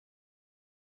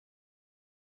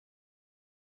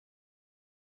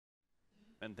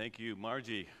And thank you,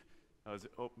 Margie. I was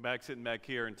sitting back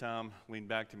here, and Tom leaned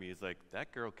back to me. He's like,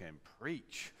 that girl can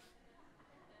preach.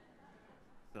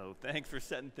 So thanks for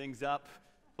setting things up,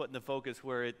 putting the focus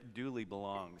where it duly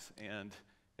belongs. And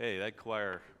hey, that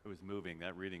choir was moving.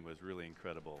 That reading was really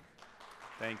incredible.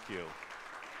 Thank you.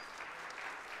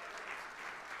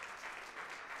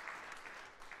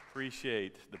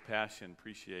 Appreciate the passion,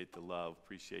 appreciate the love,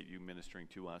 appreciate you ministering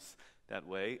to us that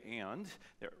way. And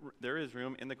there is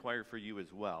room in the choir for you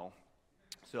as well.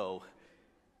 So,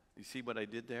 you see what I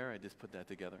did there? I just put that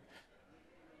together.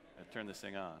 I turned this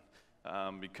thing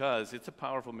on. Because it's a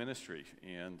powerful ministry,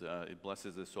 and it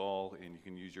blesses us all, and you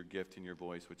can use your gift and your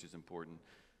voice, which is important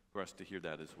for us to hear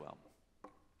that as well.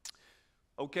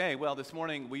 Okay, well, this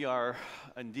morning we are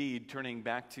indeed turning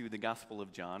back to the Gospel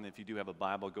of John. If you do have a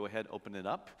Bible, go ahead, open it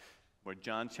up. We're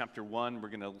John chapter 1. We're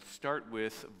going to start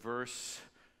with verse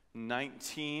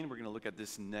 19. We're going to look at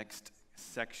this next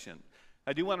section.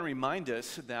 I do want to remind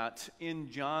us that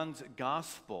in John's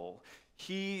Gospel,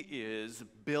 he is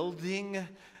building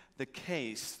the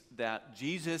case that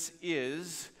Jesus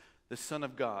is the Son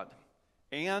of God,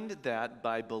 and that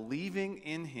by believing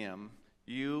in him,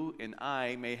 you and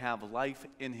I may have life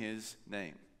in his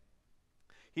name.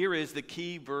 Here is the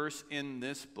key verse in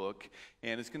this book,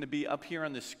 and it's going to be up here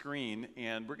on the screen,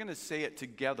 and we're going to say it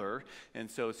together. And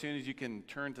so as soon as you can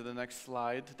turn to the next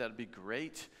slide, that'd be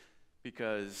great,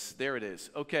 because there it is.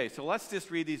 Okay, so let's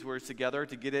just read these words together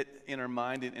to get it in our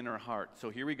mind and in our heart. So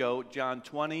here we go, John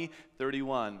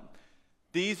 20:31.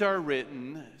 These are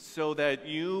written so that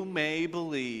you may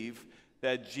believe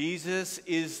that Jesus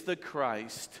is the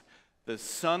Christ, the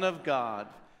Son of God,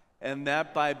 and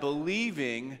that by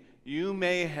believing you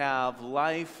may have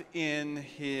life in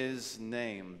his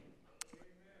name.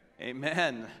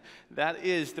 Amen. That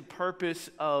is the purpose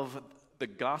of the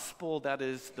gospel. That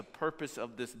is the purpose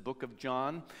of this book of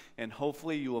John. And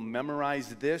hopefully you will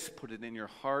memorize this, put it in your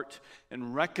heart,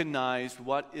 and recognize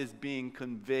what is being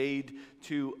conveyed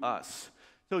to us.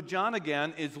 So John,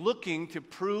 again, is looking to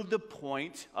prove the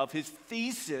point of his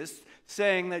thesis,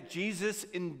 saying that Jesus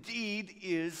indeed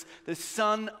is the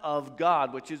Son of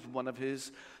God, which is one of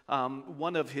his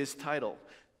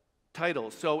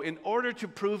titles. So in order to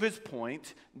prove his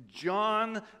point,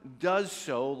 John does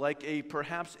so like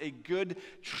perhaps a good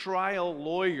trial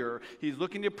lawyer. He's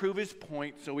looking to prove his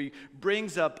point, so he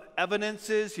brings up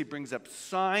evidences, he brings up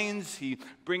signs, he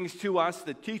brings to us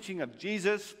the teaching of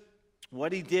Jesus,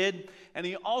 what he did, and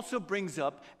he also brings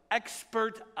up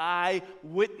expert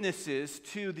eyewitnesses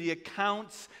to the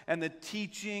accounts and the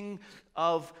teaching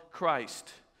of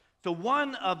Christ. So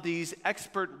one of these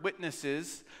expert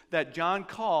witnesses that John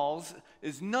calls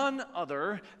is none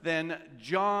other than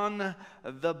John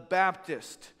the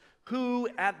Baptist, who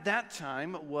at that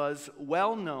time was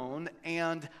well known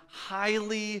and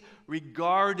highly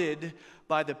regarded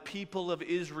by the people of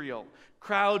Israel.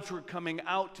 Crowds were coming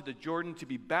out to the Jordan to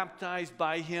be baptized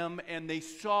by him, and they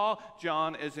saw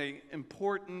John as an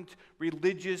important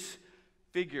religious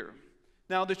figure.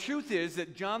 Now, the truth is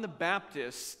that John the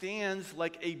Baptist stands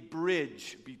like a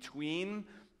bridge between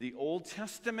the Old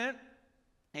Testament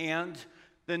and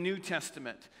the New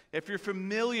Testament. If you're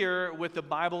familiar with the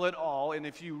Bible at all, and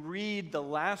if you read the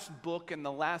last book and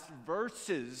the last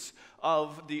verses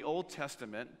of the Old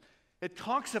Testament, it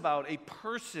talks about a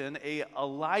person,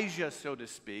 Elijah, so to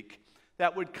speak,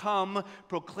 that would come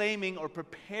proclaiming or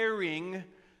preparing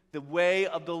the way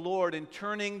of the Lord and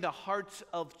turning the hearts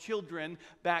of children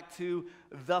back to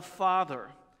the Father.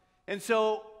 And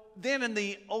so then in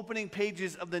the opening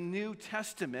pages of the New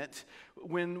Testament,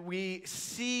 when we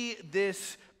see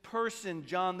this person,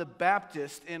 John the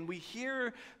Baptist, and we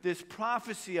hear this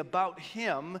prophecy about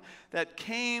him that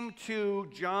came to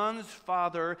John's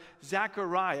father,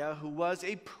 Zechariah, who was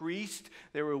a priest.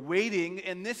 They were waiting,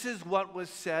 and this is what was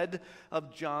said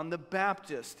of John the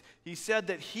Baptist. He said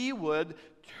that he would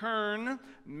turn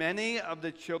many of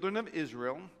the children of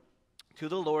Israel to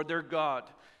the Lord their God,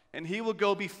 and he will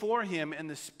go before him in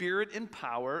the spirit and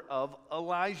power of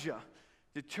Elijah,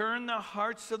 to turn the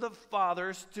hearts of the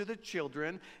fathers to the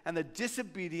children and the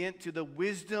disobedient to the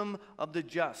wisdom of the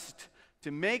just,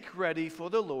 to make ready for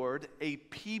the Lord a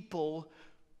people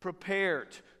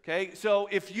prepared. Okay, so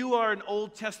if you are an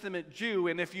Old Testament Jew,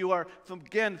 and if you are,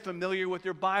 again, familiar with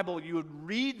your Bible, you would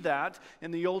read that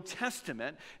in the Old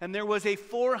Testament, and there was a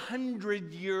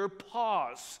 400-year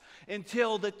pause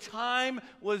until the time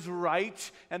was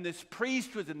right, and this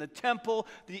priest was in the temple.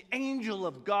 The angel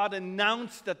of God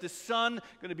announced that the son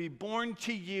going to be born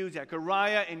to you,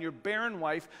 Zechariah, and your barren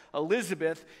wife,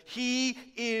 Elizabeth. He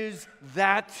is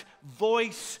that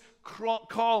voice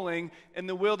calling in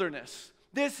the wilderness.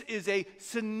 This is a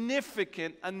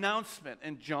significant announcement,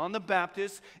 and John the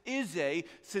Baptist is a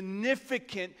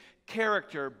significant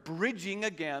character, bridging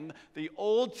again the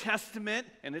Old Testament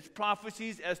and its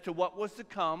prophecies as to what was to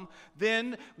come,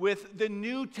 then with the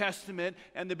New Testament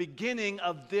and the beginning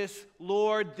of this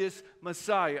Lord, this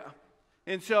Messiah.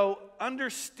 And so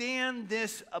understand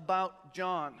this about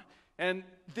John, and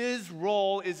this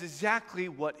role is exactly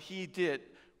what he did.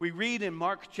 We read in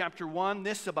Mark chapter 1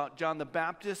 this about John the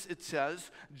Baptist. It says,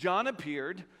 John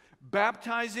appeared,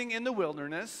 baptizing in the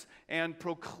wilderness and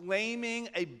proclaiming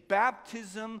a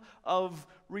baptism of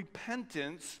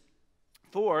repentance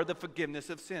for the forgiveness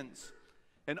of sins.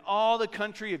 And all the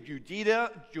country of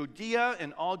Judea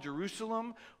and all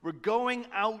Jerusalem were going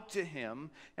out to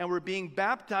him and were being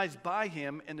baptized by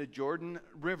him in the Jordan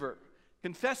River,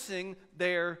 confessing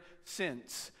their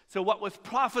sins. So what was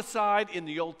prophesied in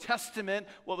the Old Testament,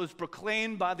 what was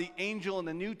proclaimed by the angel in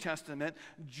the New Testament,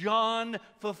 John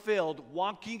fulfilled,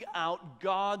 walking out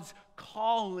God's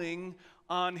calling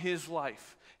on his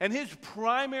life. And his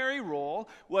primary role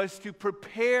was to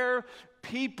prepare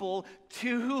people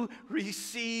to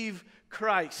receive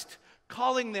Christ,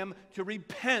 calling them to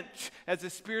repent, as the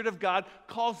Spirit of God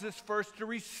calls us first to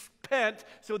repent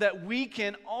so that we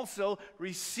can also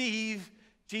receive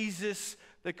Jesus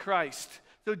the Christ.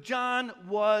 So John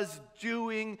was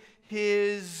doing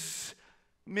his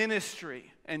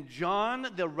ministry. And John,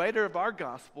 the writer of our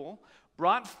gospel,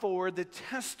 brought forward the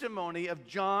testimony of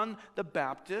John the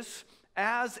Baptist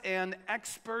as an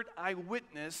expert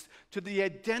eyewitness to the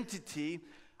identity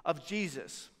of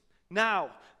Jesus.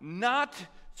 Now, not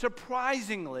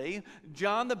surprisingly,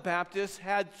 John the Baptist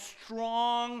had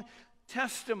strong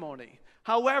testimony.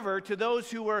 However, to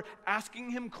those who were asking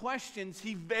him questions,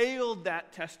 he veiled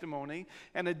that testimony,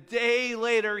 and a day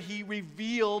later he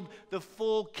revealed the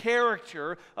full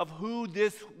character of who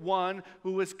this one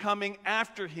who was coming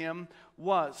after him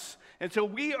was. And so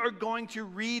we are going to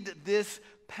read this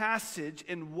passage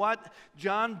in what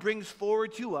John brings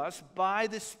forward to us by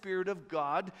the Spirit of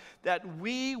God, that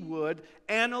we would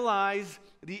analyze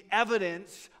the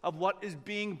evidence of what is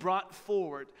being brought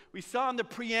forward. We saw in the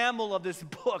preamble of this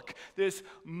book this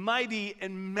mighty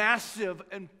and massive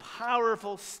and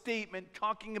powerful statement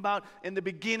talking about in the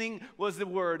beginning was the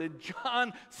Word. And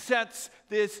John sets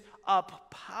this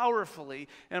up powerfully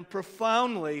and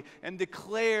profoundly and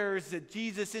declares that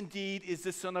Jesus indeed is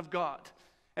the Son of God.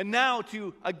 And now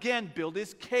to, again, build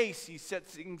his case, he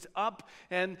sets things up,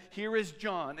 and here is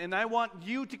John. And I want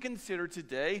you to consider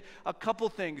today a couple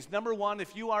things. Number one,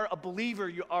 if you are a believer,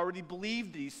 you already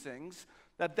believe these things,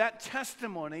 that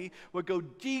testimony would go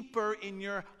deeper in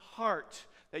your heart,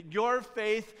 that your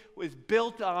faith was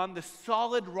built on the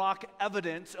solid rock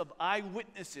evidence of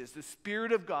eyewitnesses, the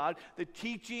Spirit of God, the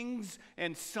teachings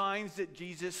and signs that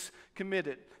Jesus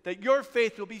committed, that your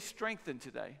faith will be strengthened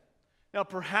today. Now,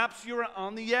 perhaps you're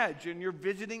on the edge and you're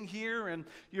visiting here and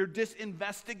you're just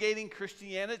investigating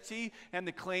Christianity and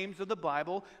the claims of the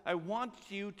Bible. I want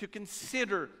you to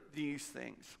consider these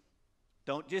things.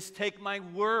 Don't just take my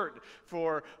word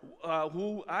for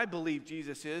who I believe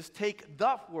Jesus is. Take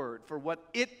the word for what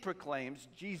it proclaims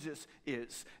Jesus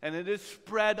is. And it is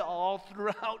spread all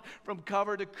throughout from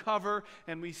cover to cover.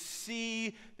 And we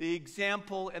see the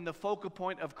example and the focal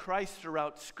point of Christ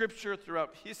throughout Scripture,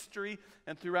 throughout history,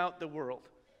 and throughout the world.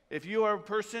 If you are a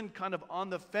person kind of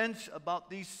on the fence about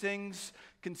these things,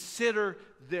 consider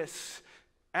this.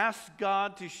 Ask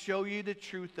God to show you the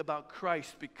truth about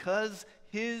Christ, because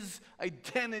his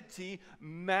identity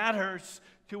matters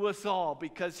to us all,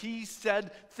 because he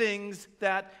said things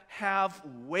that have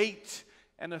weight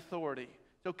and authority.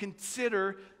 So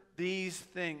consider these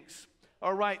things.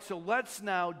 All right, so let's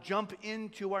now jump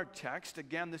into our text.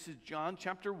 Again, this is John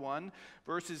chapter 1,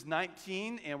 verses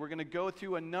 19, and we're going to go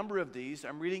through a number of these.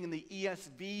 I'm reading in the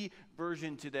ESV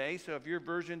version today, so if your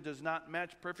version does not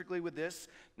match perfectly with this,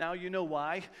 now you know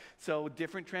why. So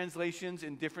different translations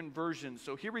in different versions.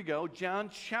 So here we go, John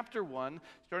chapter 1,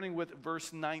 starting with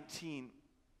verse 19.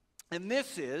 And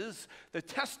this is the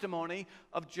testimony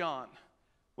of John.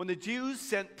 When the Jews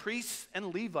sent priests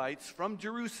and Levites from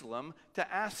Jerusalem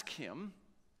to ask him,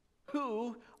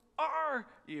 "Who are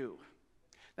you?"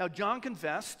 Now John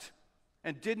confessed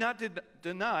and did not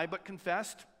deny, but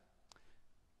confessed,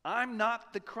 "I'm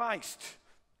not the Christ."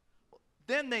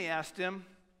 Then they asked him,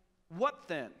 "What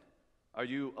then? Are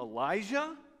you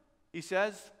Elijah?" He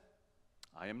says,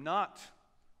 "I am not."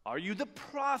 "Are you the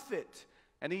prophet?"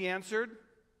 And he answered,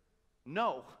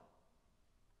 "No."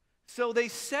 So they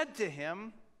said to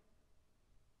him,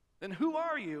 "Then who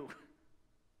are you?"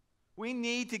 "We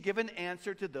need to give an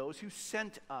answer to those who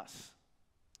sent us.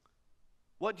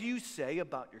 What do you say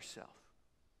about yourself?"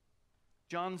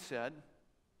 John said,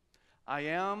 I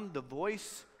am the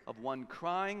voice of one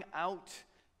crying out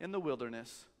in the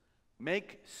wilderness,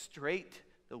 make straight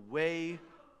the way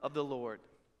of the Lord,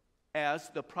 as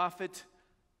the prophet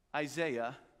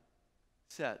Isaiah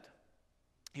said.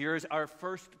 Here's our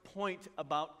first point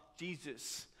about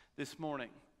Jesus this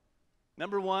morning.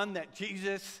 Number one, that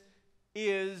Jesus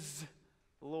is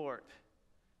Lord.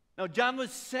 Now, John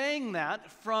was saying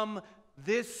that from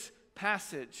this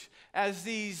passage as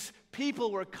these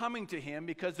people were coming to him,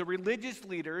 because the religious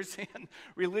leaders, and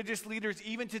religious leaders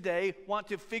even today, want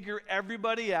to figure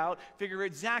everybody out, figure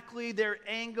exactly their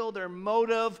angle, their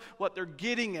motive, what they're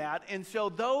getting at. And so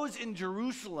those in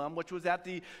Jerusalem, which was at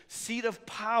the seat of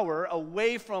power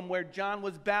away from where John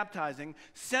was baptizing,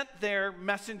 sent their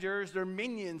messengers, their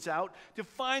minions out to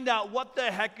find out what the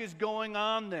heck is going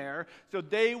on there so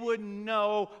they would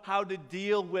know how to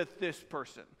deal with this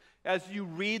person. As you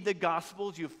read the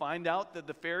Gospels, you find out that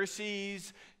the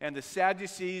Pharisees and the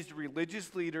Sadducees, the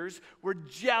religious leaders, were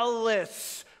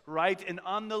jealous, right? And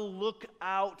on the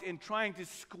lookout and trying to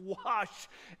squash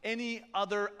any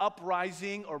other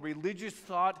uprising or religious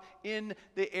thought in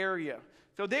the area.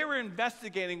 So they were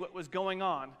investigating what was going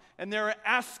on. And they were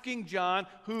asking John,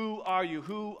 who are you?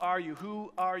 Who are you?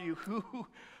 Who are you? Who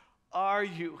are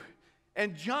you?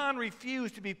 And John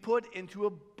refused to be put into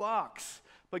a box,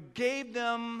 but gave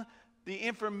them the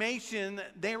information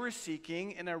they were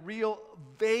seeking in a real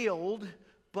veiled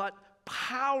but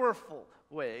powerful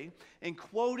way, in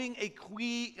quoting a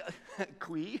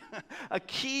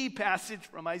key passage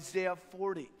from Isaiah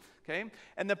 40. Okay?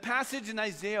 And the passage in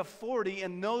Isaiah 40,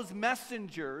 and those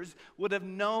messengers would have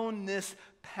known this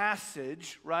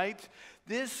passage, right?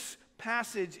 This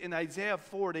passage in Isaiah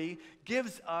 40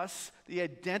 gives us the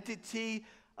identity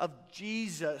of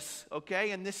Jesus,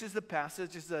 okay? And this is the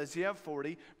passage, this is Isaiah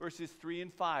 40, verses 3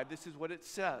 and 5. This is what it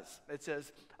says. It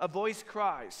says, a voice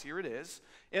cries, here it is,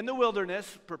 in the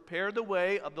wilderness, prepare the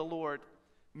way of the Lord.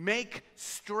 Make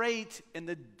straight in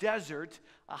the desert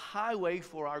a highway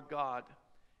for our God.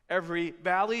 Every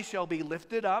valley shall be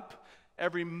lifted up,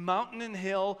 every mountain and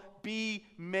hill be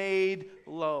made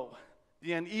low.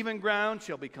 The uneven ground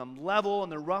shall become level,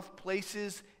 and the rough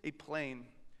places a plain.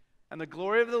 And the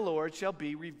glory of the Lord shall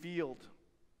be revealed,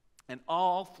 and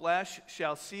all flesh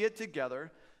shall see it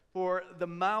together, for the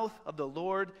mouth of the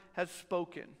Lord has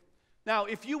spoken. Now,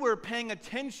 if you were paying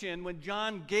attention when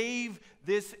John gave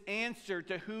this answer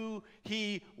to who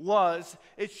he was,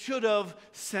 it should have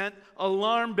sent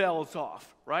alarm bells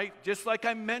off, right? Just like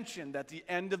I mentioned at the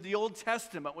end of the Old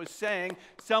Testament was saying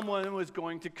someone was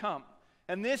going to come.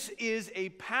 And this is a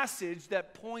passage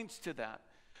that points to that.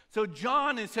 So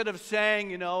John, instead of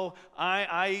saying,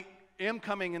 I am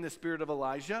coming in the spirit of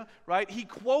Elijah, right? He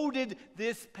quoted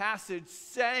this passage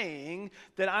saying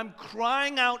that I'm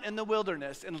crying out in the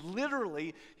wilderness. And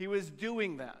literally, he was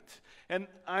doing that. And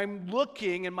I'm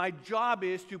looking, and my job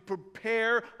is to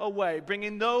prepare a way,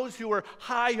 bringing those who are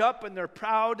high up in their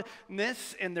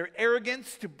proudness and their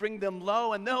arrogance to bring them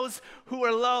low, and those who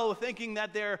are low, thinking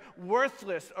that they're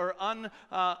worthless or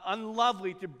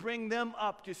unlovely, to bring them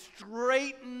up, to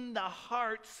straighten the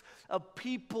hearts of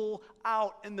people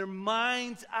out and their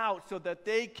minds out so that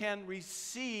they can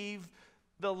receive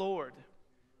the Lord.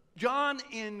 John,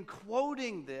 in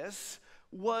quoting this,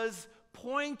 was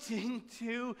pointing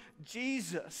to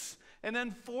Jesus. And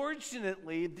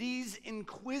unfortunately, these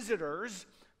inquisitors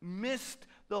missed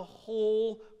the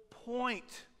whole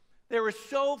point. They were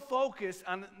so focused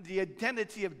on the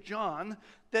identity of John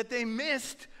that they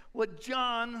missed what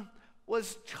John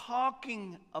was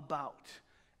talking about.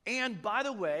 And by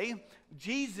the way,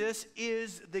 Jesus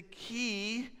is the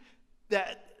key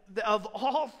of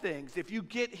all things. If you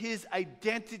get his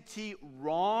identity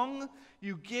wrong,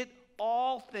 you get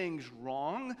all things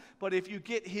wrong. But if you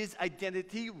get his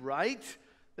identity right,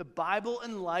 the Bible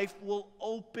and life will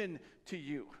open to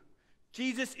you.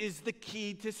 Jesus is the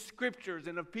key to Scriptures,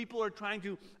 and if people are trying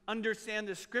to understand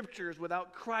the Scriptures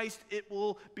without Christ, it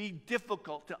will be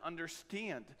difficult to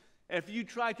understand. If you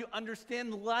try to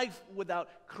understand life without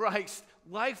Christ,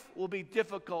 life will be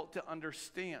difficult to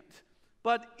understand.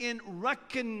 But in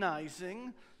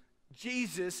recognizing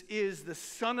Jesus is the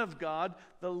Son of God,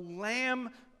 the Lamb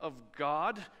of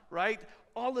God, right?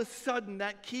 All of a sudden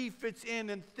that key fits in,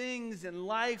 and things in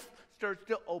life starts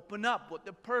to open up. What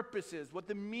the purpose is, what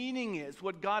the meaning is,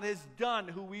 what God has done,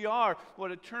 who we are,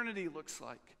 what eternity looks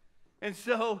like. And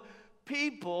so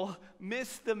people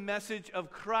miss the message of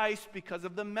Christ because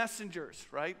of the messengers,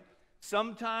 right?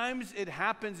 Sometimes it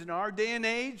happens in our day and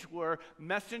age where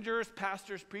messengers,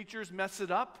 pastors, preachers mess it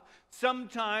up.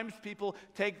 Sometimes people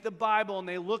take the Bible and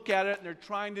they look at it and they're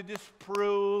trying to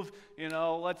disprove,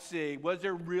 let's see, was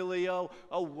there really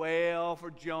a whale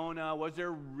for Jonah? Was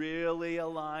there really a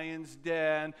lion's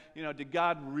den? Did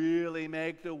God really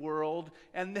make the world?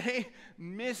 And they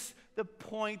miss the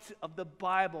point of the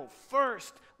Bible.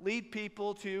 First, lead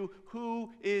people to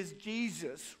who is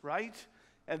Jesus, right?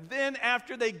 And then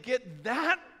after they get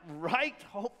that right,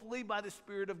 hopefully by the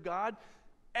Spirit of God,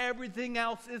 everything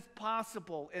else is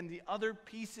possible. And the other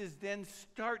pieces then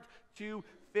start to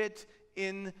fit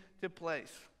into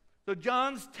place. So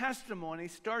John's testimony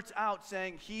starts out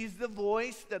saying he's the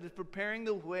voice that is preparing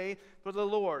the way for the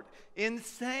Lord. In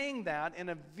saying that in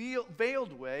a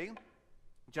veiled way,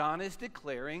 John is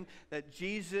declaring that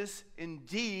Jesus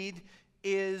indeed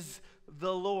is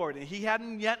the Lord. And he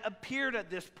hadn't yet appeared at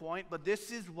this point, but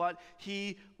this is what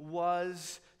he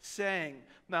was saying.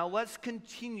 Now let's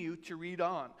continue to read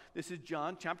on. This is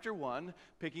John chapter 1,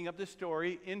 picking up the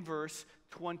story in verse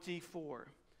 24.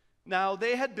 Now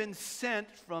they had been sent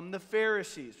from the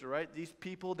Pharisees, right? These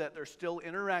people that are still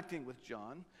interacting with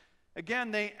John.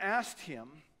 Again, they asked him,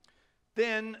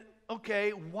 then,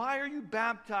 okay, why are you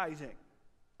baptizing?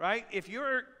 Right? If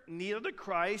you're neither the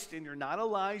Christ and you're not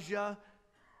Elijah,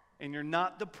 and you're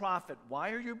not the prophet,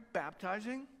 why are you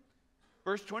baptizing?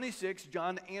 Verse 26,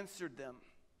 John answered them,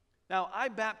 now I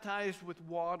baptize with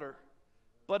water,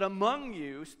 but among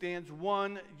you stands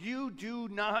one you do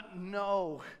not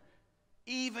know,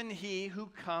 even he who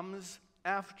comes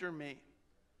after me,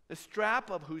 the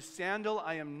strap of whose sandal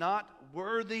I am not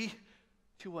worthy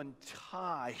to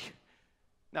untie.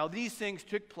 Now these things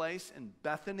took place in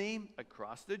Bethany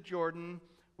across the Jordan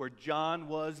where John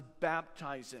was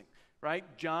baptizing. Right?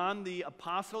 John, the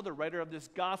apostle, the writer of this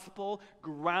gospel,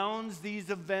 grounds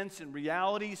these events in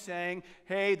reality, saying,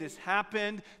 hey, this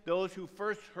happened. Those who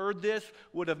first heard this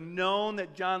would have known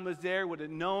that John was there, would have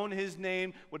known his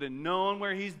name, would have known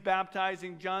where he's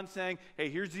baptizing. John saying, hey,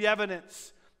 here's the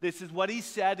evidence. This is what he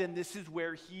said, and this is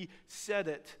where he said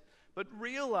it. But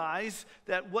realize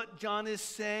that what John is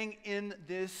saying in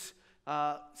this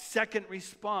second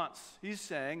response, he's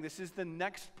saying, this is the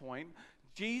next point,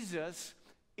 Jesus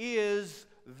is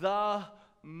the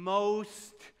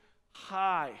Most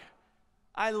High.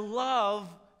 I love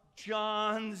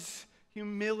John's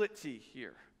humility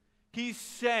here. He's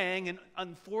saying, and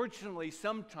unfortunately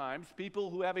sometimes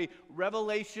people who have a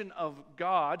revelation of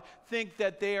God think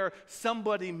that they are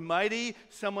somebody mighty,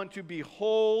 someone to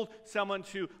behold, someone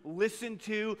to listen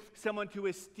to, someone to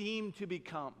esteem to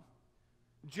become.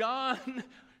 John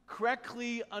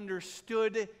correctly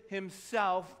understood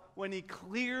himself when he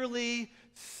clearly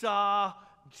saw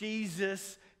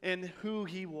Jesus and who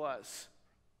he was.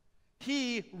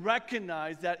 He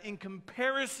recognized that in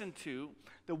comparison to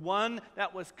the one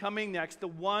that was coming next, the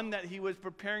one that he was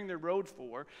preparing the road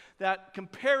for, that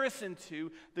comparison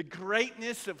to the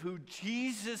greatness of who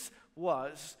Jesus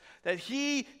was, that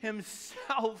he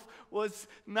himself was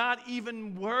not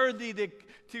even worthy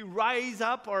to rise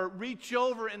up or reach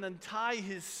over and untie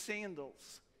his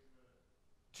sandals.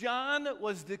 John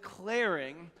was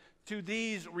declaring to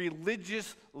these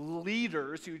religious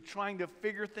leaders who were trying to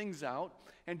figure things out,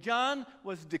 and John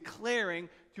was declaring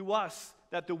to us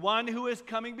that the one who is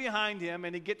coming behind him,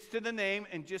 and he gets to the name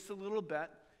in just a little bit,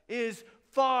 is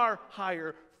far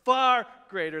higher, far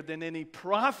greater than any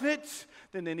prophet,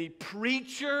 than any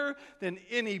preacher, than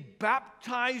any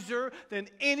baptizer, than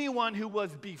anyone who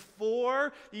was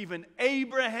before, even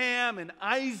Abraham and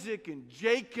Isaac and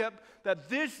Jacob, that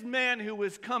this man who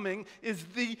is coming is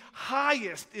the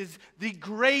highest, is the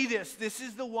greatest. This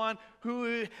is the one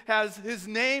who has, his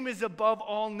name is above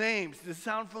all names. Does this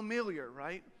sound familiar,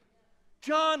 right?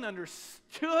 John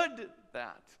understood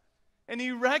that. And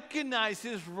he recognized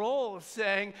his role of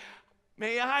saying,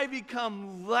 may I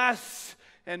become less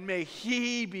and may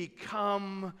he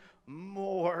become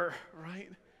more, right?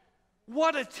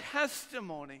 What a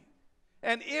testimony.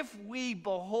 And if we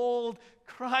behold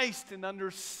Christ and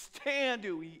understand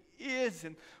who he is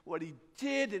and what he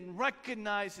did and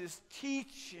recognize his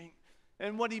teaching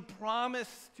and what he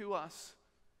promised to us,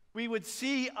 we would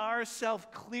see ourselves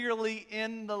clearly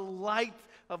in the light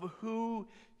of who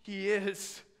he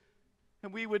is.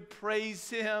 And we would praise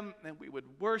him, and we would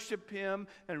worship him,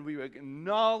 and we would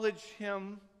acknowledge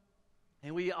him,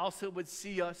 and we also would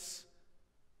see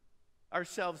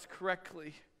ourselves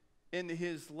correctly in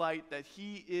his light, that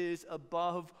he is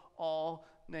above all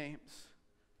names.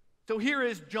 So here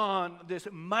is John, this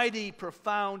mighty,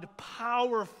 profound,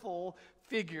 powerful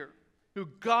figure. who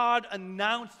God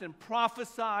announced and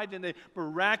prophesied in a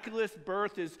miraculous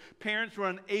birth. His parents were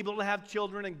unable to have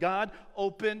children, and God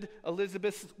opened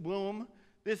Elizabeth's womb.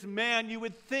 This man, you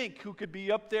would think, who could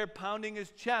be up there pounding his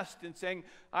chest and saying,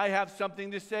 I have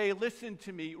something to say, listen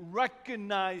to me,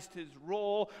 recognized his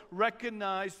role,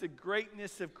 recognized the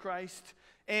greatness of Christ.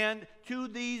 And to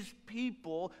these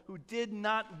people who did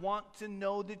not want to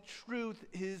know the truth,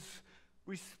 his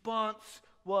response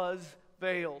was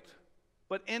veiled.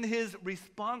 But in his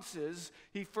responses,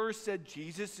 he first said,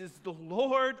 Jesus is the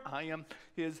Lord. I am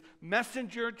his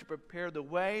messenger to prepare the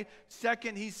way.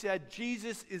 Second, he said,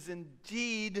 Jesus is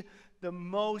indeed the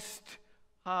Most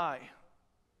High.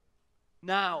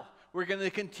 Now, we're going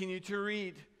to continue to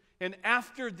read. And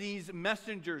after these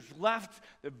messengers left,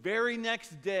 the very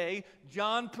next day,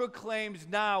 John proclaims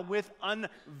now with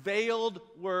unveiled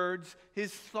words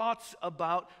his thoughts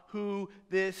about who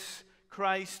this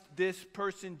Christ, this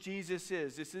person Jesus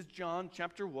is. This is John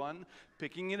chapter 1,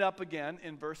 picking it up again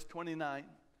in verse 29.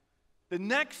 The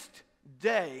next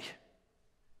day,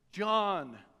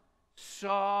 John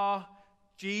saw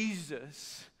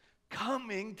Jesus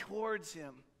coming towards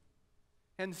him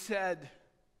and said,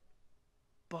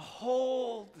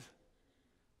 Behold,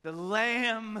 the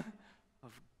Lamb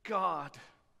of God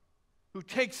who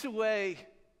takes away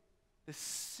the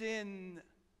sin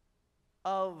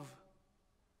of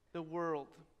the world.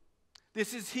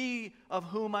 This is he of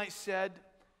whom I said,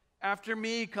 after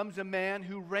me comes a man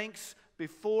who ranks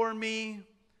before me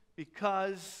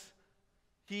because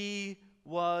he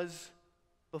was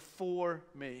before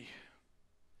me.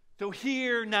 So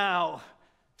hear now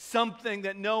something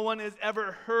that no one has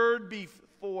ever heard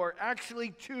before. Actually,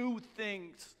 two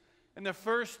things. And the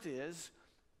first is,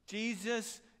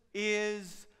 Jesus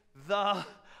is the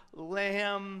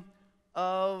Lamb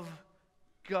of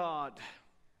God.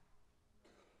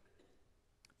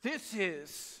 This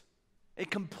is a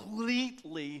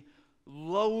completely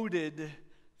loaded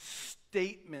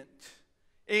statement.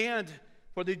 And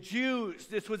for the Jews,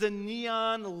 this was a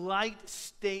neon light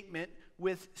statement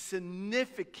with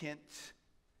significant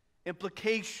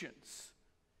implications.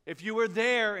 If you were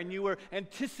there and you were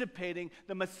anticipating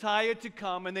the Messiah to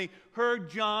come and they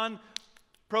heard John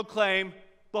proclaim,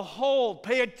 Behold,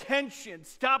 pay attention,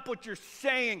 stop what you're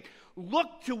saying,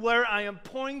 look to where I am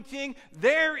pointing.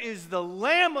 There is the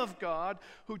Lamb of God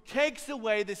who takes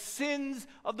away the sins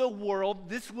of the world.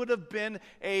 This would have been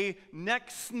a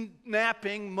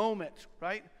neck-snapping moment,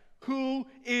 right? Who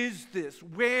is this?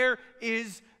 Where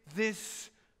is this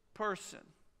person?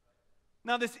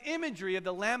 Now, this imagery of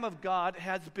the Lamb of God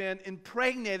has been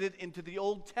impregnated into the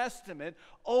Old Testament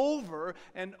over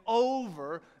and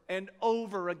over and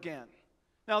over again.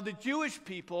 Now, the Jewish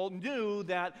people knew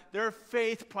that their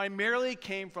faith primarily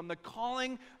came from the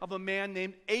calling of a man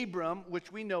named Abram,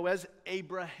 which we know as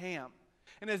Abraham.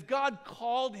 And as God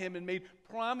called him and made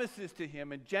promises to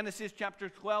him in Genesis chapter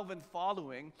 12 and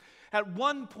following, at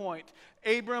one point,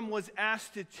 Abram was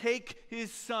asked to take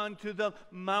his son to the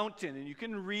mountain, and you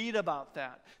can read about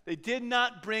that. They did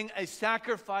not bring a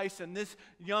sacrifice, and this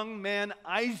young man,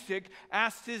 Isaac,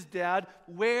 asked his dad,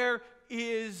 where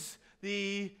is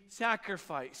the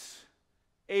sacrifice?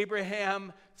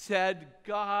 Abraham said,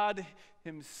 God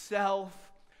himself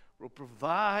will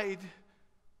provide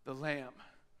the lamb.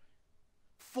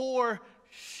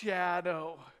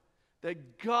 Foreshadow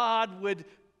that God would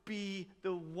be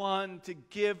the one to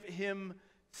give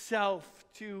himself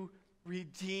to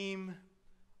redeem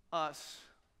us.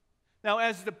 Now,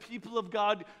 as the people of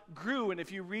God grew, and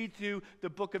if you read through the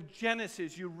book of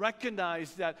Genesis, you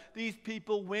recognize that these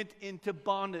people went into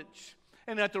bondage.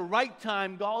 And at the right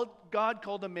time, God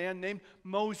called a man named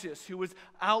Moses, who was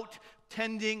out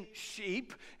tending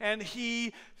sheep, and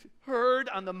he heard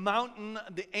on the mountain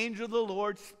the angel of the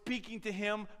Lord speaking to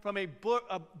him from a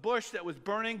bush that was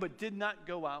burning but did not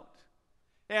go out.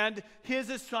 And his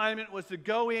assignment was to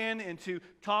go in and to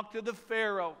talk to the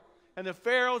Pharaoh. And the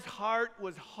Pharaoh's heart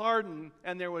was hardened,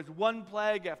 and there was one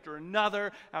plague after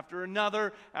another, after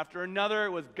another, after another.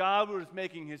 It was God who was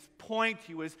making his point.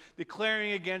 He was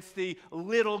declaring against the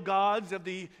little gods of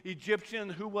the Egyptian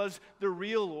who was the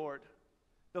real Lord.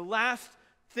 The last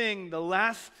thing, the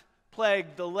last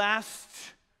plague, the last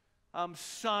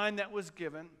sign that was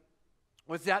given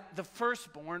was that the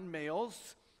firstborn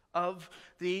males of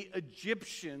the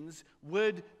Egyptians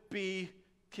would be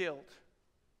killed.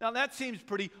 Now, that seems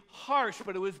pretty harsh,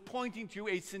 but it was pointing to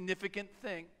a significant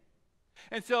thing.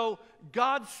 And so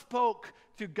God spoke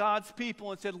to God's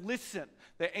people and said, listen,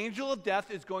 the angel of death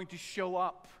is going to show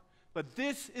up. But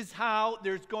this is how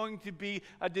there's going to be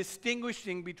a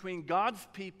distinguishing between God's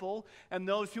people and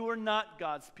those who are not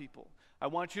God's people. I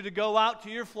want you to go out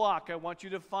to your flock. I want you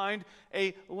to find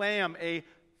a lamb, a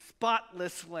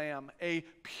spotless lamb, a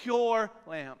pure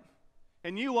lamb.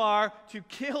 And you are to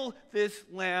kill this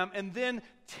lamb and then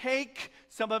take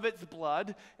some of its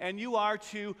blood, and you are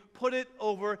to put it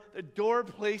over the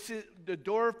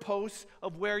doorposts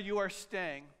of where you are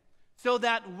staying, so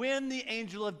that when the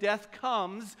angel of death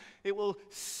comes, it will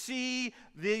see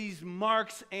these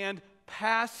marks and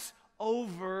pass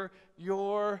over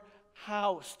your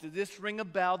house. Does this ring a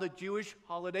bell? The Jewish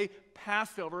holiday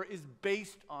Passover is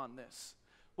based on this.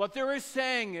 What they were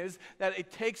saying is that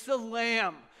it takes the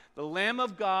Lamb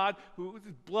of God, whose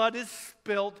blood is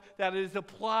spilt, that is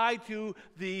applied to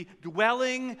the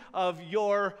dwelling of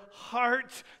your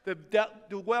heart, the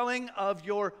dwelling of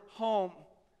your home.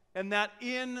 And that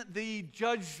in the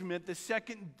judgment, the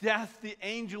second death, the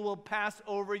angel will pass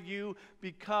over you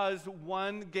because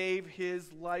one gave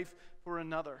his life for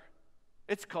another.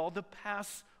 It's called the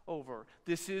Passover.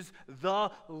 This is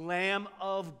the Lamb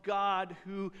of God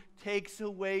who takes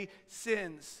away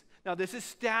sins. Now, this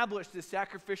established the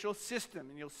sacrificial system,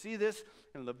 and you'll see this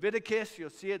in Leviticus. You'll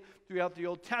see it throughout the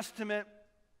Old Testament,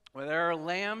 where there are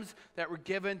lambs that were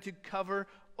given to cover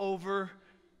over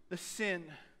the sin.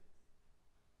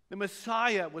 The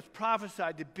Messiah was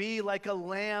prophesied to be like a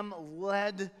lamb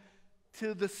led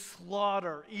to the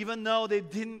slaughter. Even though they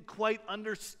didn't quite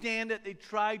understand it, they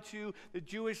tried to, the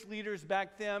Jewish leaders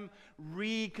back then,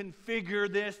 reconfigure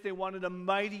this. They wanted a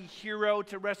mighty hero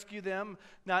to rescue them,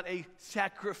 not a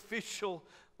sacrificial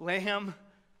lamb.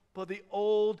 But the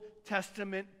Old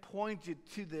Testament pointed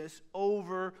to this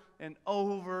over and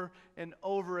over and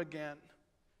over again.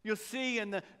 You'll see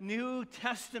in the New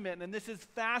Testament, and this is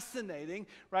fascinating,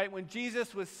 right? When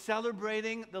Jesus was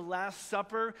celebrating the Last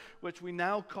Supper, which we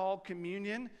now call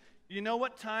communion, you know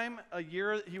what time a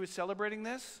year he was celebrating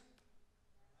this?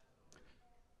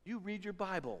 You read your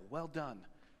Bible. Well done.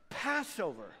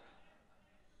 Passover.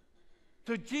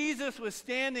 So Jesus was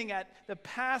standing at the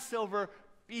Passover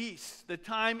feast, the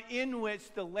time in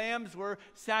which the lambs were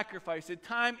sacrificed, the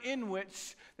time in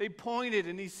which they pointed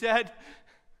and he said,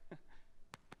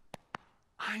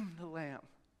 I'm the lamb.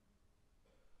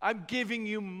 I'm giving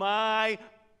you my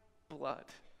blood.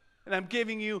 And I'm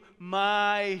giving you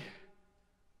my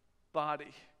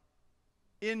body.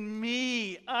 In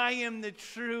me, I am the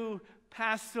true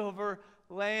Passover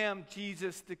lamb,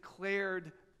 Jesus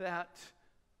declared that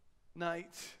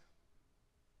night.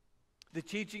 The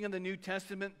teaching of the New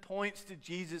Testament points to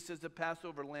Jesus as the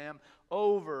Passover lamb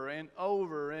over and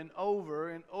over and over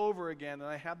and over again. And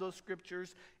I have those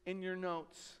scriptures in your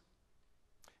notes.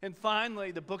 And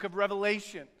finally, the book of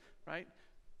Revelation, right?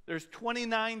 There's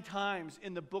 29 times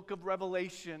in the book of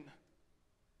Revelation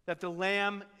that the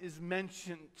Lamb is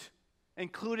mentioned,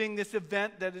 including this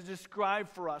event that is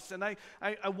described for us. And I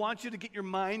want you to get your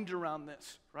mind around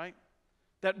this, right?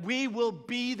 That we will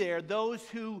be there, those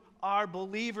who are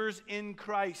believers in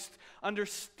Christ,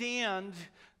 understand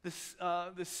this,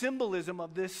 the symbolism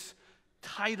of this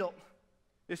title.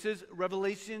 This is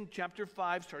Revelation chapter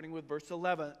 5, starting with verse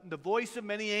 11. The voice of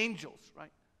many angels,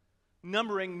 right?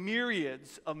 Numbering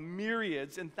myriads of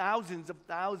myriads and thousands of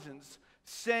thousands,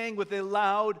 saying with a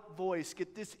loud voice,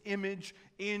 get this image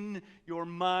in your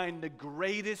mind, the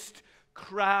greatest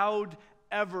crowd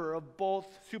ever of both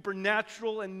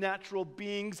supernatural and natural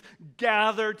beings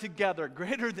gathered together,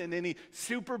 greater than any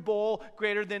Super Bowl,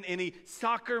 greater than any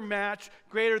soccer match,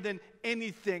 greater than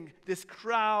anything. This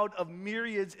crowd of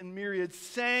myriads and myriads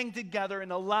sang together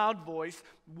in a loud voice,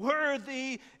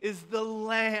 worthy is the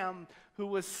Lamb who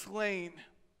was slain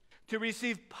to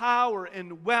receive power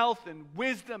and wealth and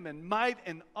wisdom and might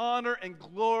and honor and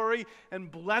glory and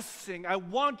blessing. I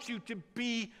want you to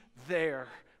be there,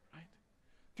 right?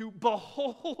 To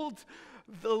behold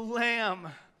the Lamb.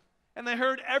 And I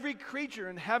heard every creature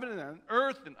in heaven and on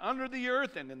earth and under the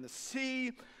earth and in the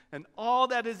sea and all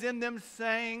that is in them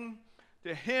saying,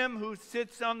 to him who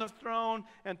sits on the throne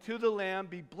and to the Lamb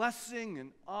be blessing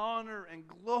and honor and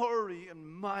glory and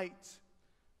might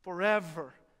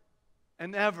forever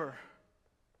and ever.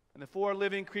 And the four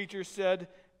living creatures said,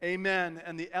 Amen.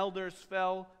 And the elders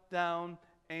fell down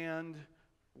and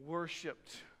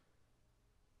worshiped.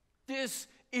 This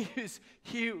is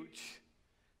huge.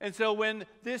 And so when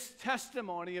this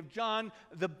testimony of John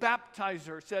the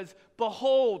Baptizer says,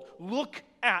 behold, look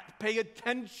at, pay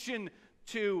attention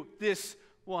to this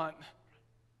one,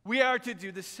 we are to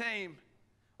do the same.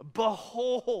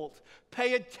 Behold,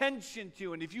 pay attention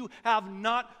to, and if you have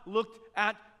not looked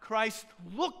at Christ,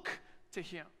 look to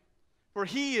him. For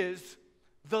he is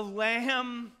the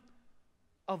Lamb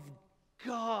of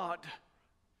God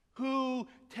who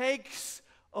takes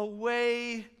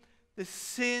away the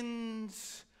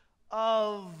sins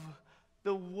of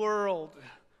the world.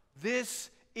 This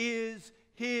is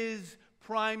his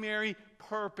primary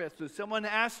purpose. If someone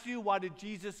asks you, why did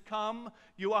Jesus come?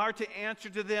 You are to answer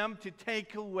to them, to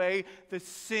take away the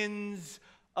sins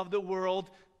of the world,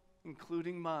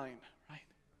 including mine, right?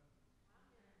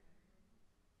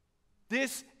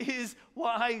 This is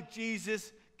why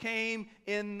Jesus came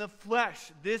in the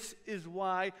flesh. This is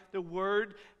why the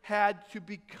Word had to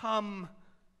become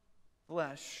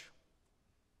flesh.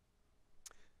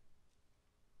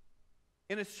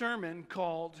 In a sermon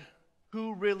called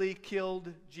Who Really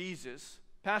Killed Jesus,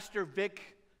 Pastor Vic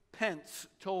Pence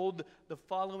told the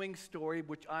following story,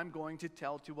 which I'm going to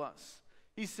tell to us.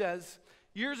 He says,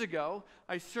 years ago,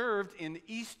 I served in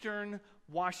eastern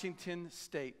Washington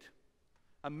state.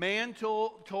 A man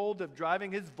told of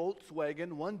driving his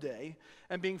Volkswagen one day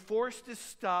and being forced to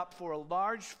stop for a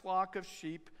large flock of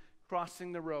sheep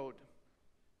crossing the road.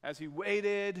 As he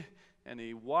waited and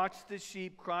he watched the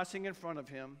sheep crossing in front of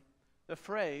him, the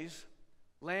phrase,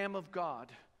 Lamb of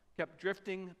God, kept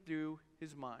drifting through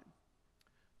his mind.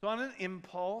 So on an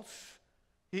impulse,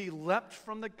 he leapt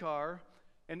from the car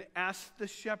and asked the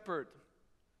shepherd,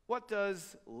 what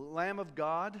does Lamb of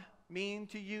God mean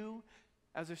to you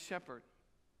as a shepherd?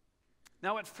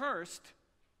 Now at first,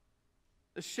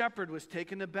 the shepherd was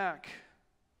taken aback,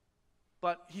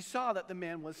 but he saw that the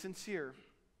man was sincere.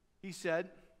 He said,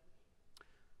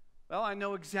 well, I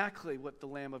know exactly what the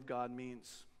Lamb of God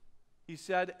means. He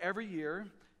said, every year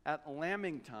at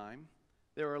lambing time,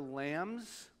 there are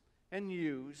lambs and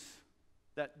ewes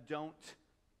that don't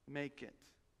make it.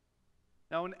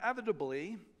 Now,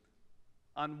 inevitably,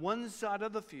 on one side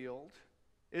of the field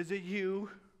is a ewe,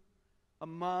 a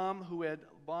mom who had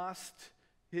lost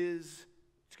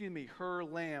her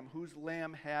lamb, whose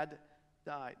lamb had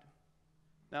died.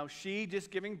 Now, she,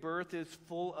 just giving birth, is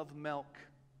full of milk.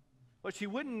 But she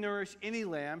wouldn't nourish any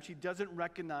lamb she doesn't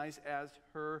recognize as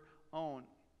her own.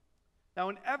 Now,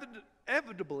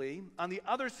 inevitably, on the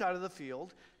other side of the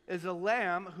field is a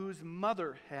lamb whose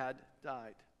mother had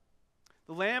died.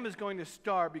 The lamb is going to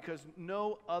starve because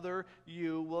no other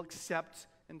ewe will accept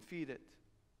and feed it.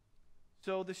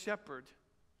 So the shepherd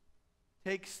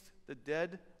takes the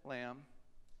dead lamb,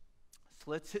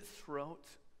 slits its throat,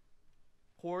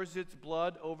 pours its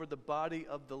blood over the body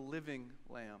of the living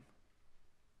lamb.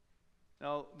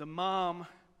 Now, the mom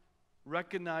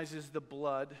recognizes the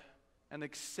blood and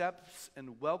accepts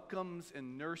and welcomes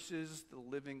and nurses the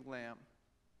living lamb.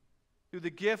 Through the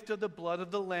gift of the blood of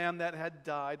the lamb that had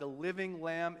died, a living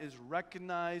lamb is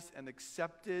recognized and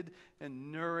accepted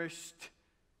and nourished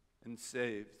and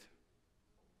saved.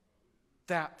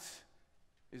 That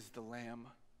is the Lamb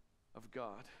of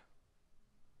God.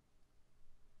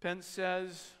 Pence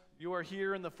says, you are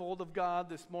here in the fold of God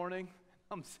this morning.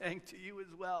 I'm saying to you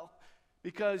as well,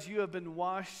 because you have been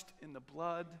washed in the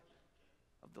blood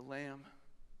of the Lamb.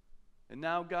 And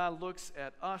now God looks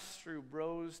at us through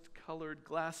rose-colored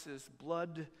glasses,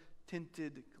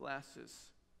 blood-tinted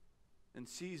glasses, and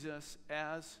sees us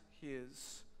as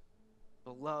his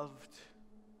beloved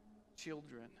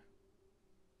children.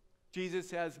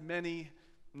 Jesus has many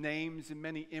names and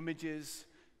many images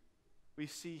we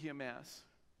see him as.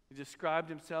 He described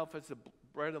himself as the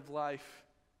bread of life.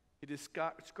 He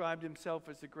described himself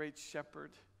as the great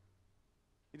shepherd.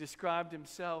 He described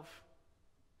himself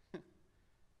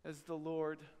as the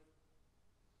Lord.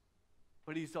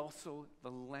 But he's also the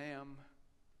Lamb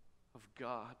of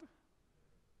God.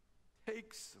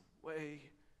 Takes away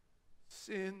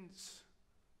sins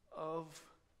of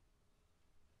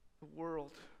the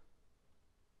world.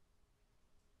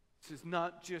 This is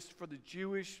not just for the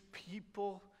Jewish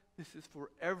people. This is for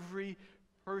every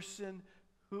person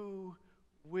who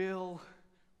will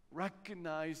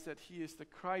recognize that he is the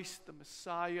Christ, the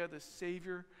Messiah, the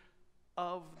Savior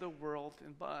of the world.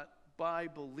 And by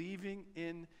believing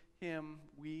in him,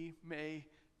 we may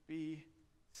be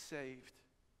saved,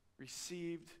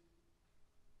 received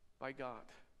by God.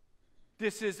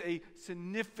 This is a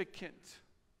significant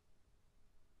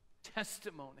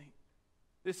testimony.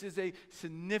 This is a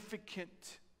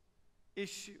significant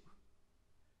issue.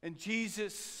 And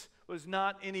Jesus was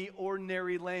not any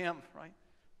ordinary lamb, right?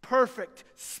 Perfect,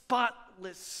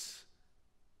 spotless,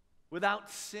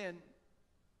 without sin.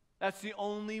 That's the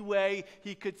only way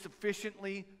he could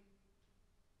sufficiently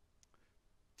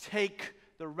take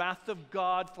the wrath of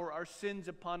God for our sins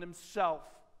upon himself.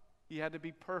 He had to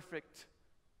be perfect,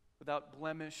 without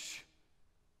blemish,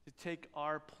 to take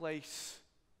our place.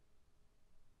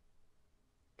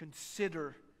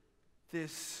 Consider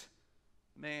this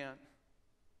man.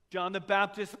 John the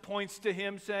Baptist points to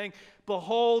him saying,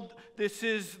 behold, this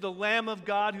is the Lamb of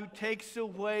God who takes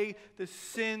away the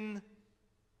sin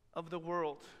of the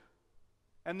world.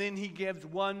 And then he gives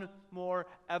one more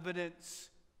evidence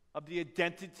of the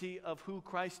identity of who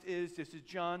Christ is. This is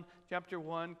John chapter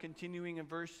 1, continuing in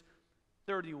verse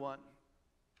 31.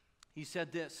 He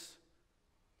said this,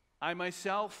 I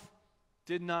myself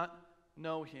did not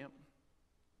know him.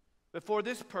 But for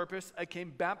this purpose I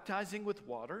came baptizing with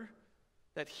water,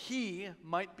 that he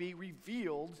might be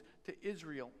revealed to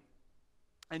Israel.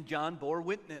 And John bore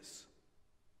witness.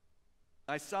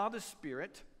 I saw the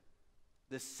Spirit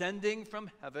descending from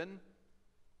heaven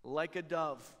like a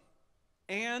dove,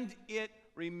 and it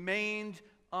remained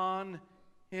on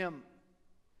him.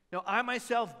 Now I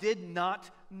myself did not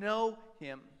know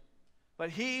him, but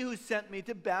he who sent me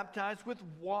to baptize with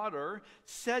water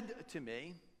said to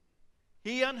me,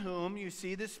 he on whom you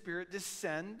see the Spirit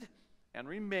descend and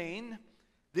remain,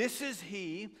 this is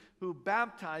he who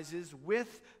baptizes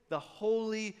with the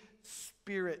Holy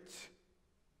Spirit.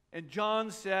 And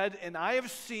John said, and I have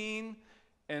seen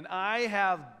and I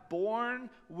have borne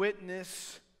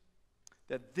witness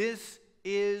that this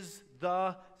is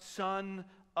the Son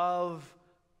of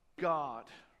God.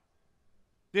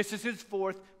 This is his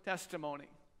fourth testimony.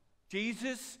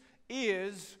 Jesus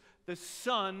is the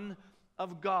Son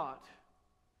of God.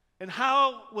 And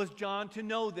how was John to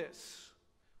know this?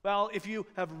 Well, if you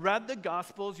have read the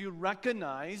Gospels, you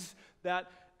recognize that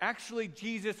actually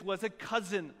Jesus was a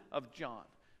cousin of John.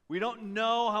 We don't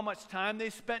know how much time they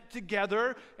spent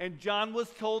together, and John was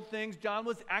told things. John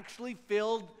was actually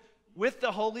filled with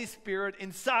the Holy Spirit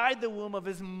inside the womb of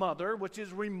his mother, which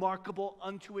is remarkable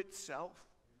unto itself.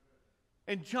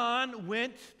 And John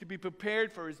went to be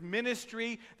prepared for his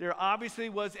ministry. There obviously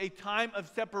was a time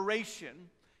of separation.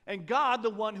 And God, the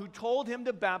one who told him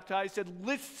to baptize, said,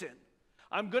 listen,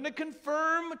 I'm going to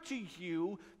confirm to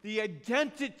you the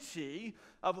identity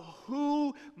of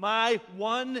who my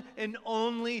one and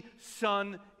only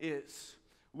Son is.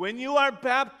 When you are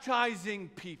baptizing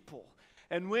people,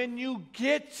 and when you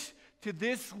get to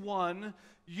this one,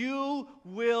 you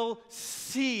will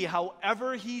see,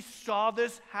 however he saw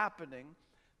this happening,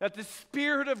 that the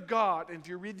Spirit of God, and if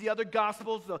you read the other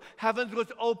Gospels, the heavens was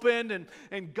opened,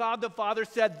 and God the Father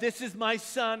said, this is my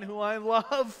Son who I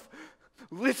love.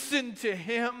 Listen to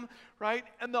him, right?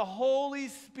 And the Holy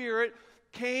Spirit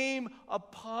came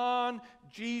upon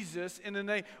Jesus in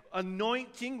an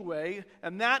anointing way,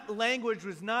 and that language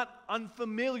was not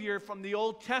unfamiliar from the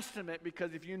Old Testament,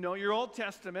 because if you know your Old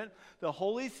Testament, the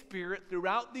Holy Spirit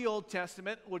throughout the Old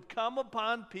Testament would come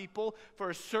upon people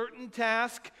for a certain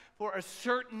task, for a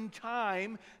certain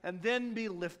time, and then be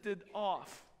lifted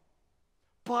off.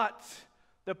 But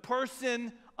the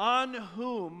person on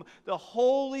whom the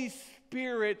Holy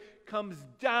Spirit comes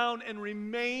down and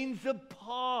remains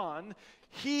upon,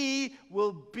 he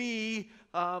will be,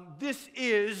 this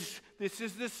is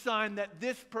the sign that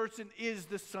this person is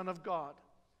the Son of God.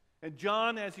 And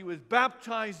John, as he was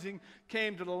baptizing,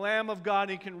 came to the Lamb of God.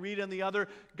 You can read in the other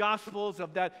Gospels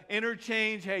of that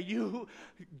interchange. Hey,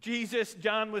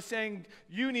 John was saying,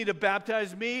 you need to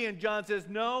baptize me. And John says,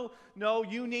 no,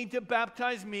 you need to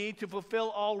baptize me to fulfill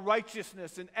all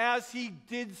righteousness. And as he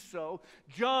did so,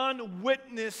 John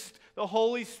witnessed the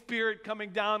Holy Spirit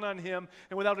coming down on him.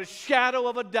 And without a shadow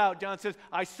of a doubt, John says,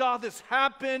 I saw this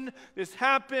happen,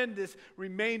 this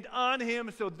remained on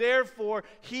him. So therefore,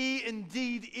 he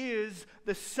indeed is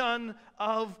the Son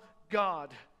of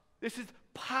God. This is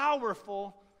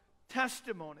powerful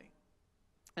testimony.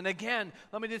 And again,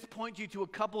 let me just point you to a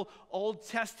couple Old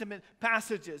Testament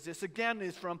passages. This again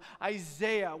is from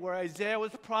Isaiah, where Isaiah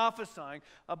was prophesying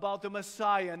about the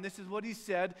Messiah. And this is what he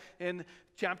said in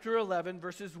chapter 11,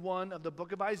 verses 1 of the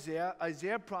book of Isaiah.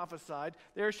 Isaiah prophesied,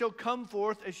 there shall come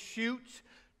forth a shoot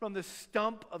from the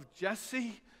stump of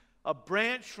Jesse, a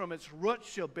branch from its root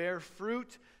shall bear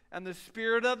fruit, and the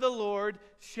Spirit of the Lord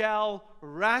shall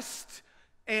rest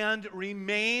and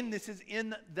remain. This is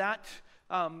in that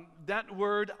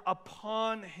word,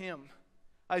 upon him.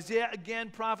 Isaiah again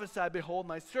prophesied, behold,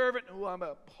 my servant who I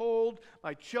uphold,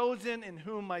 my chosen in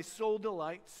whom my soul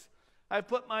delights. I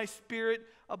put my Spirit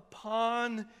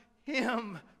upon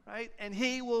him, right? And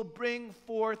he will bring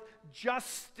forth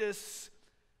justice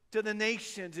to the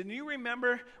nations. And you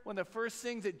remember one of the first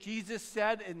things that Jesus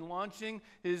said in launching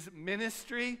his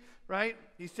ministry, right?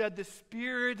 He said, the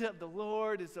Spirit of the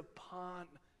Lord is upon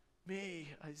me,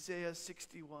 Isaiah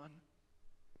 61.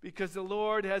 Because the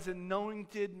Lord has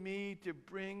anointed me to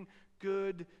bring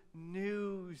good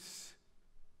news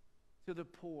to the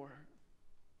poor.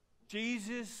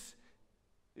 Jesus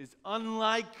is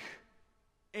unlike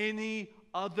any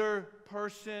other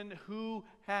person who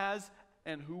has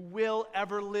and who will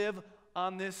ever live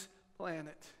on this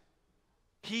planet.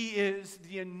 He is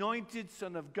the anointed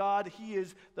Son of God. He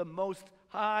is the Most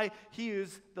High. He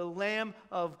is the Lamb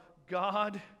of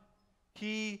God.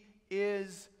 He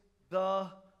is the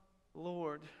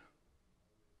Lord.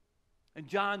 And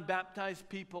John baptized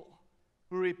people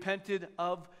who repented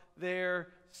of their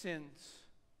sins.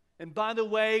 And by the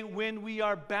way, when we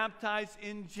are baptized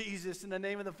in Jesus, in the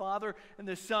name of the Father and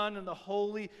the Son and the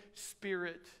Holy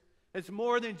Spirit, it's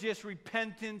more than just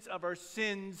repentance of our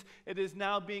sins. It is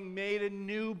now being made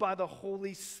anew by the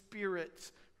Holy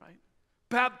Spirit, right?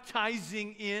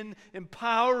 Baptizing in,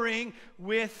 empowering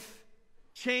with,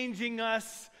 changing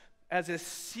us as a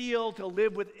seal to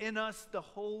live within us. The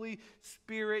Holy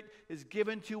Spirit is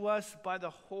given to us by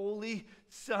the Holy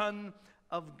Son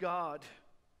of God.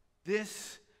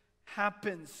 This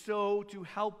happens so to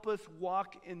help us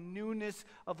walk in newness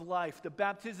of life. The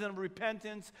baptism of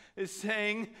repentance is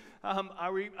saying,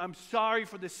 I'm sorry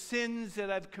for the sins that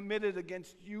I've committed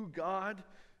against you, God.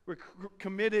 We're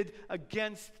committed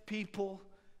against people.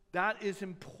 That is an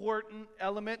important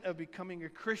element of becoming a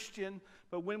Christian.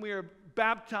 But when we are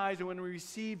baptized and when we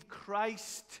receive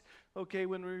Christ,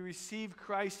 when we receive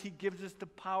Christ, He gives us the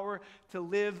power to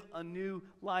live a new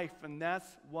life. And that's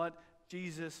what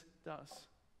Jesus does.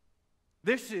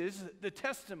 This is the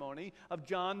testimony of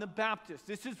John the Baptist.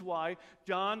 This is why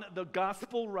John, the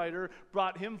gospel writer,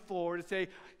 brought him forward to say,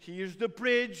 here's the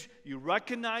bridge. You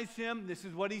recognize him. This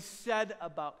is what he said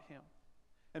about him.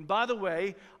 And by the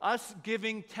way, us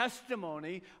giving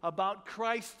testimony about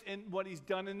Christ and what he's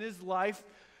done in his life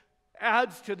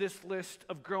adds to this list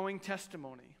of growing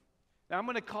testimony. Now I'm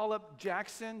going to call up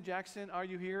Jackson. Jackson, are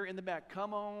you here in the back?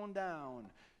 Come on down.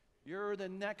 You're the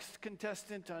next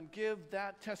contestant on Give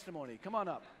That Testimony. Come on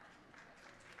up.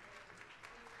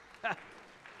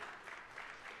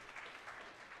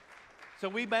 So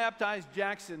we baptized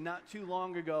Jackson not too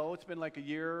long ago. It's been like a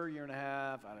year and a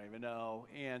half, I don't even know.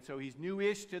 And so he's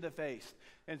newish to the faith.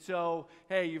 And so,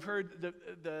 hey, you've heard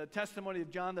the testimony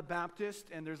of John the Baptist,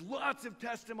 and there's lots of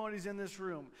testimonies in this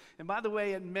room. And by the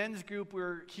way, in men's group,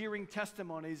 we're hearing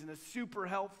testimonies, and it's super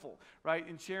helpful, right,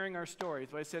 in sharing our stories.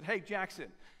 So I said, hey,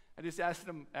 Jackson. I just asked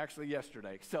him actually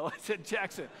yesterday. So I said,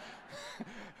 Jackson,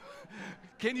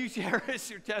 can you share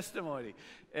us your testimony?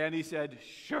 And he said,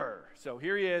 sure. So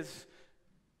here he is.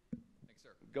 Thanks, sir.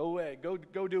 Go away.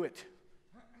 Go do it.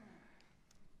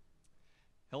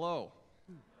 Hello.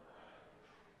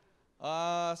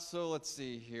 So let's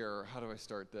see here. How do I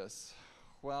start this?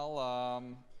 Well,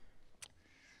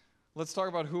 let's talk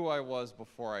about who I was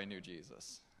before I knew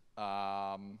Jesus.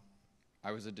 I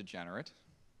was a degenerate,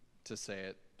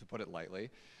 to put it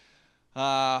lightly.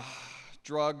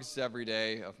 Drugs every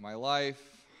day of my life,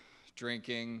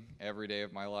 drinking every day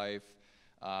of my life,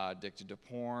 addicted to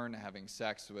porn, having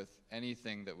sex with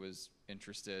anything that was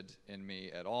interested in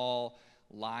me at all,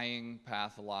 lying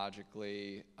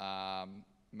pathologically,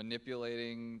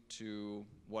 manipulating to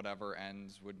whatever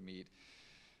ends would meet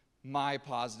my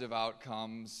positive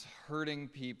outcomes, hurting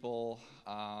people,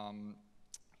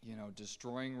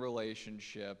 destroying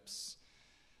relationships.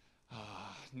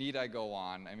 Need I go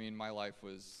on? I mean, my life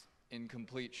was in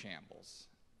complete shambles.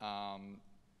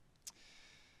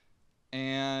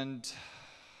 And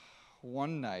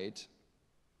one night,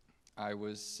 I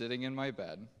was sitting in my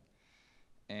bed,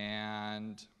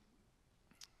 and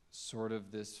sort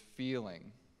of this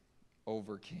feeling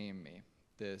overcame me.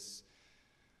 This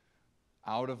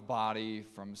out of body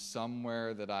from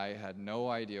somewhere that I had no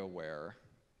idea where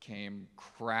came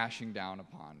crashing down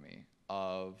upon me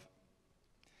of,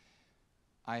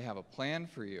 I have a plan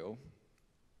for you,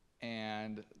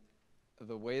 and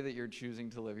the way that you're choosing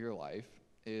to live your life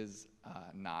is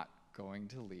not going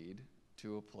to lead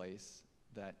to a place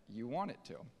that you want it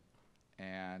to.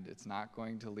 And it's not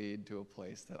going to lead to a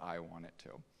place that I want it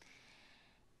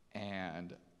to.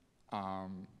 And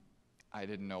I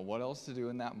didn't know what else to do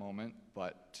in that moment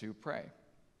but to pray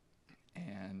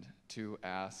and to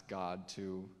ask God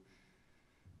to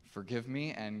forgive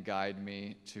me and guide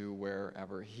me to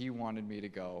wherever He wanted me to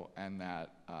go, and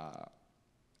that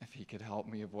if He could help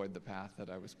me avoid the path that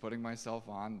I was putting myself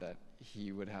on, that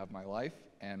He would have my life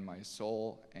and my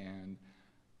soul and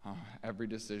every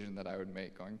decision that I would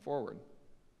make going forward.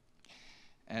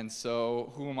 And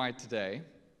so, who am I today?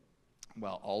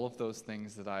 Well, all of those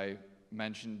things that I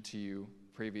mentioned to you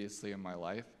previously in my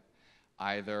life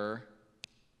either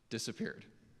disappeared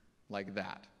like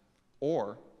that,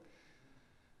 or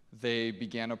they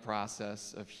began a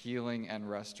process of healing and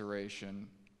restoration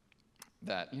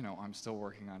that, I'm still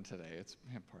working on today. It's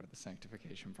part of the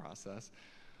sanctification process.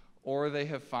 Or they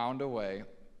have found a way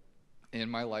in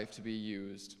my life to be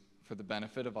used for the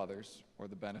benefit of others, or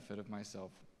the benefit of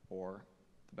myself, or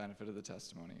the benefit of the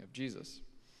testimony of Jesus.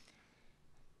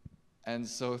 And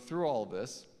so through all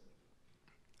this,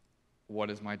 what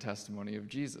is my testimony of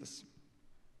Jesus?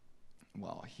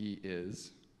 Well, he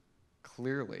is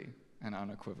clearly and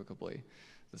unequivocally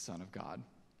the Son of God.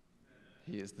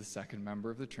 He is the second member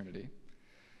of the Trinity.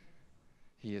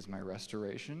 He is my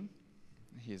restoration.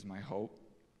 He is my hope.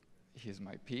 He is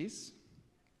my peace.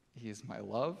 He is my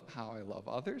love, how I love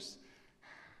others.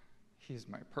 He is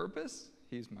my purpose.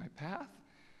 He's my path.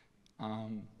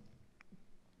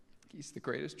 He's the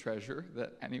greatest treasure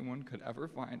that anyone could ever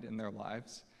find in their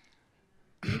lives.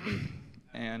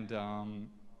 And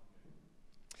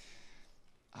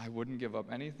I wouldn't give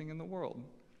up anything in the world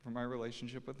for my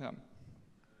relationship with him.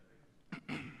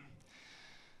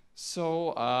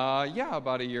 So,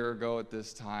 about a year ago at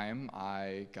this time,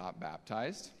 I got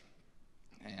baptized,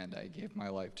 and I gave my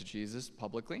life to Jesus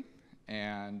publicly.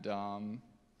 And,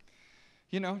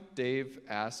 Dave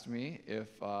asked me if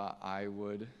I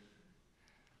would,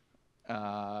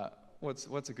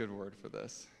 what's a good word for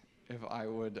this? If I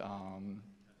would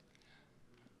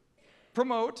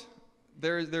promote,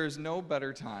 there's no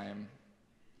better time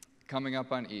coming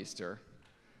up on Easter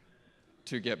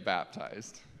to get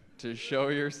baptized, to show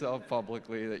yourself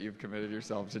publicly that you've committed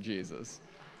yourself to Jesus.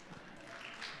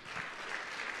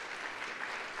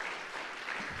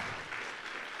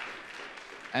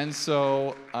 And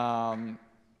so,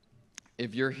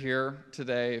 if you're here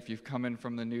today, if you've come in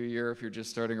from the new year, if you're just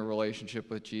starting a relationship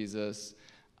with Jesus,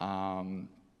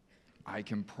 I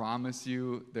can promise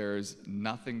you there's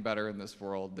nothing better in this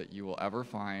world that you will ever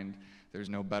find. There's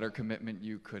no better commitment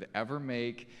you could ever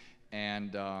make.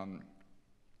 And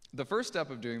the first step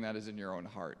of doing that is in your own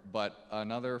heart. But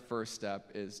another first step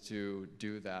is to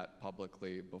do that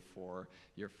publicly before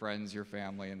your friends, your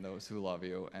family, and those who love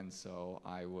you. And so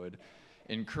I would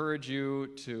encourage you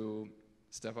to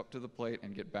step up to the plate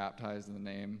and get baptized in the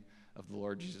name of the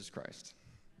Lord Jesus Christ.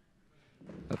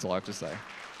 That's all I have to say.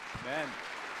 Man,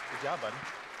 good job, buddy.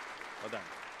 Well done.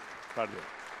 Proud of you.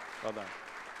 Well done.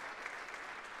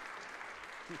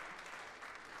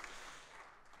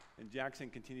 And Jackson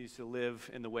continues to live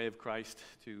in the way of Christ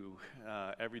to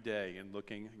every day and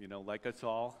looking, like us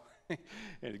all,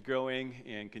 and growing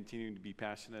and continuing to be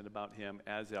passionate about him,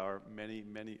 as are many,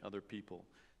 many other people.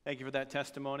 Thank you for that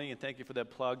testimony, and thank you for that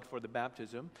plug for the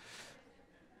baptism.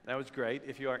 That was great.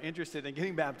 If you are interested in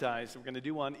getting baptized, we're going to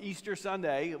do one Easter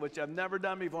Sunday, which I've never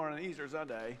done before on an Easter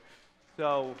Sunday.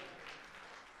 So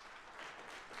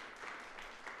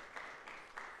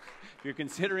if you're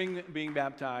considering being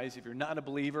baptized, if you're not a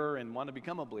believer and want to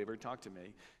become a believer, talk to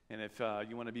me. And if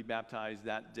you want to be baptized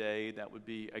that day, that would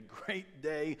be a great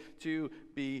day to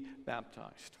be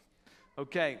baptized.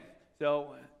 Okay,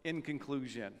 so in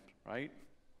conclusion, right?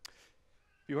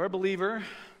 If you are a believer,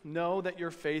 know that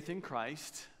your faith in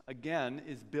Christ, again,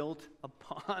 is built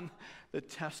upon the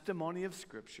testimony of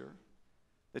Scripture,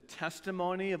 the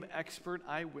testimony of expert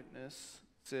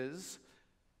eyewitnesses,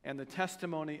 and the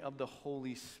testimony of the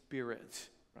Holy Spirit,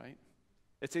 right?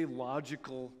 It's a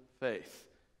logical faith.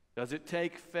 Does it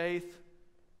take faith?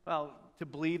 Well, to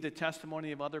believe the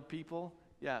testimony of other people?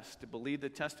 Yes. To believe the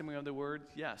testimony of the Word?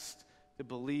 Yes. To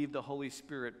believe the Holy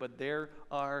Spirit. But there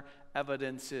are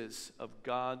evidences of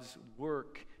God's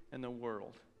work in the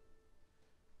world.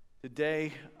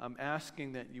 Today, I'm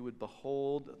asking that you would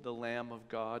behold the Lamb of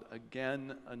God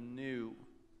again anew,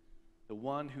 the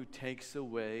one who takes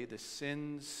away the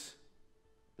sins,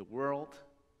 the world,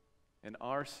 and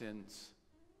our sins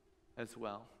as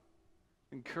well.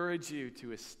 Encourage you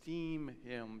to esteem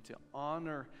him, to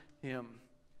honor him.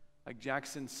 Like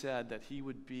Jackson said, that he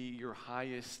would be your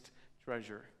highest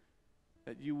treasure,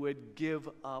 that you would give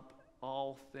up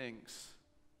all things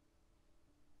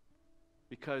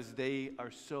because they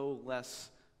are so less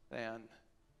than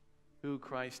who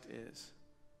Christ is.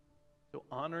 So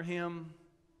honor him,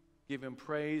 give him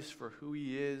praise for who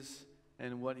he is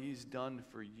and what he's done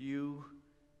for you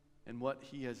and what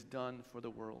he has done for the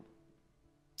world.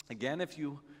 Again, if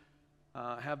you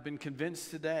have been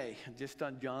convinced today, just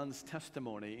on John's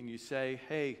testimony, and you say,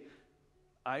 hey,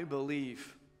 I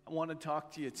believe, I want to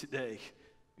talk to you today.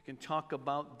 We can talk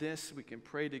about this, we can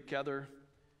pray together,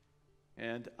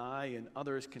 and I and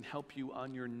others can help you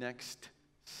on your next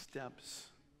steps.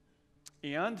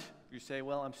 And you say,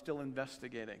 well, I'm still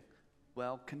investigating.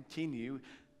 Well, continue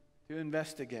to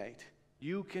investigate.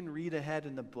 You can read ahead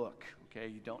in the book, okay?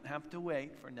 You don't have to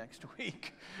wait for next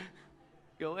week.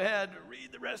 Go ahead,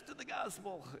 read the rest of the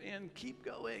gospel, and keep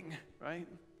going, right?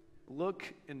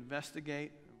 Look,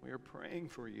 investigate. We are praying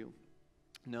for you.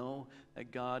 Know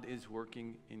that God is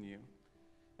working in you.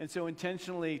 And so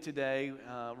intentionally today,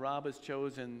 Rob has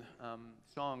chosen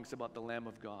songs about the Lamb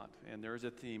of God. And there is a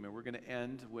theme, and we're going to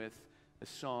end with a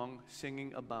song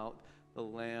singing about the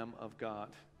Lamb of God.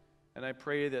 And I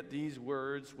pray that these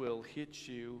words will hit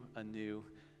you anew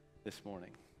this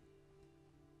morning.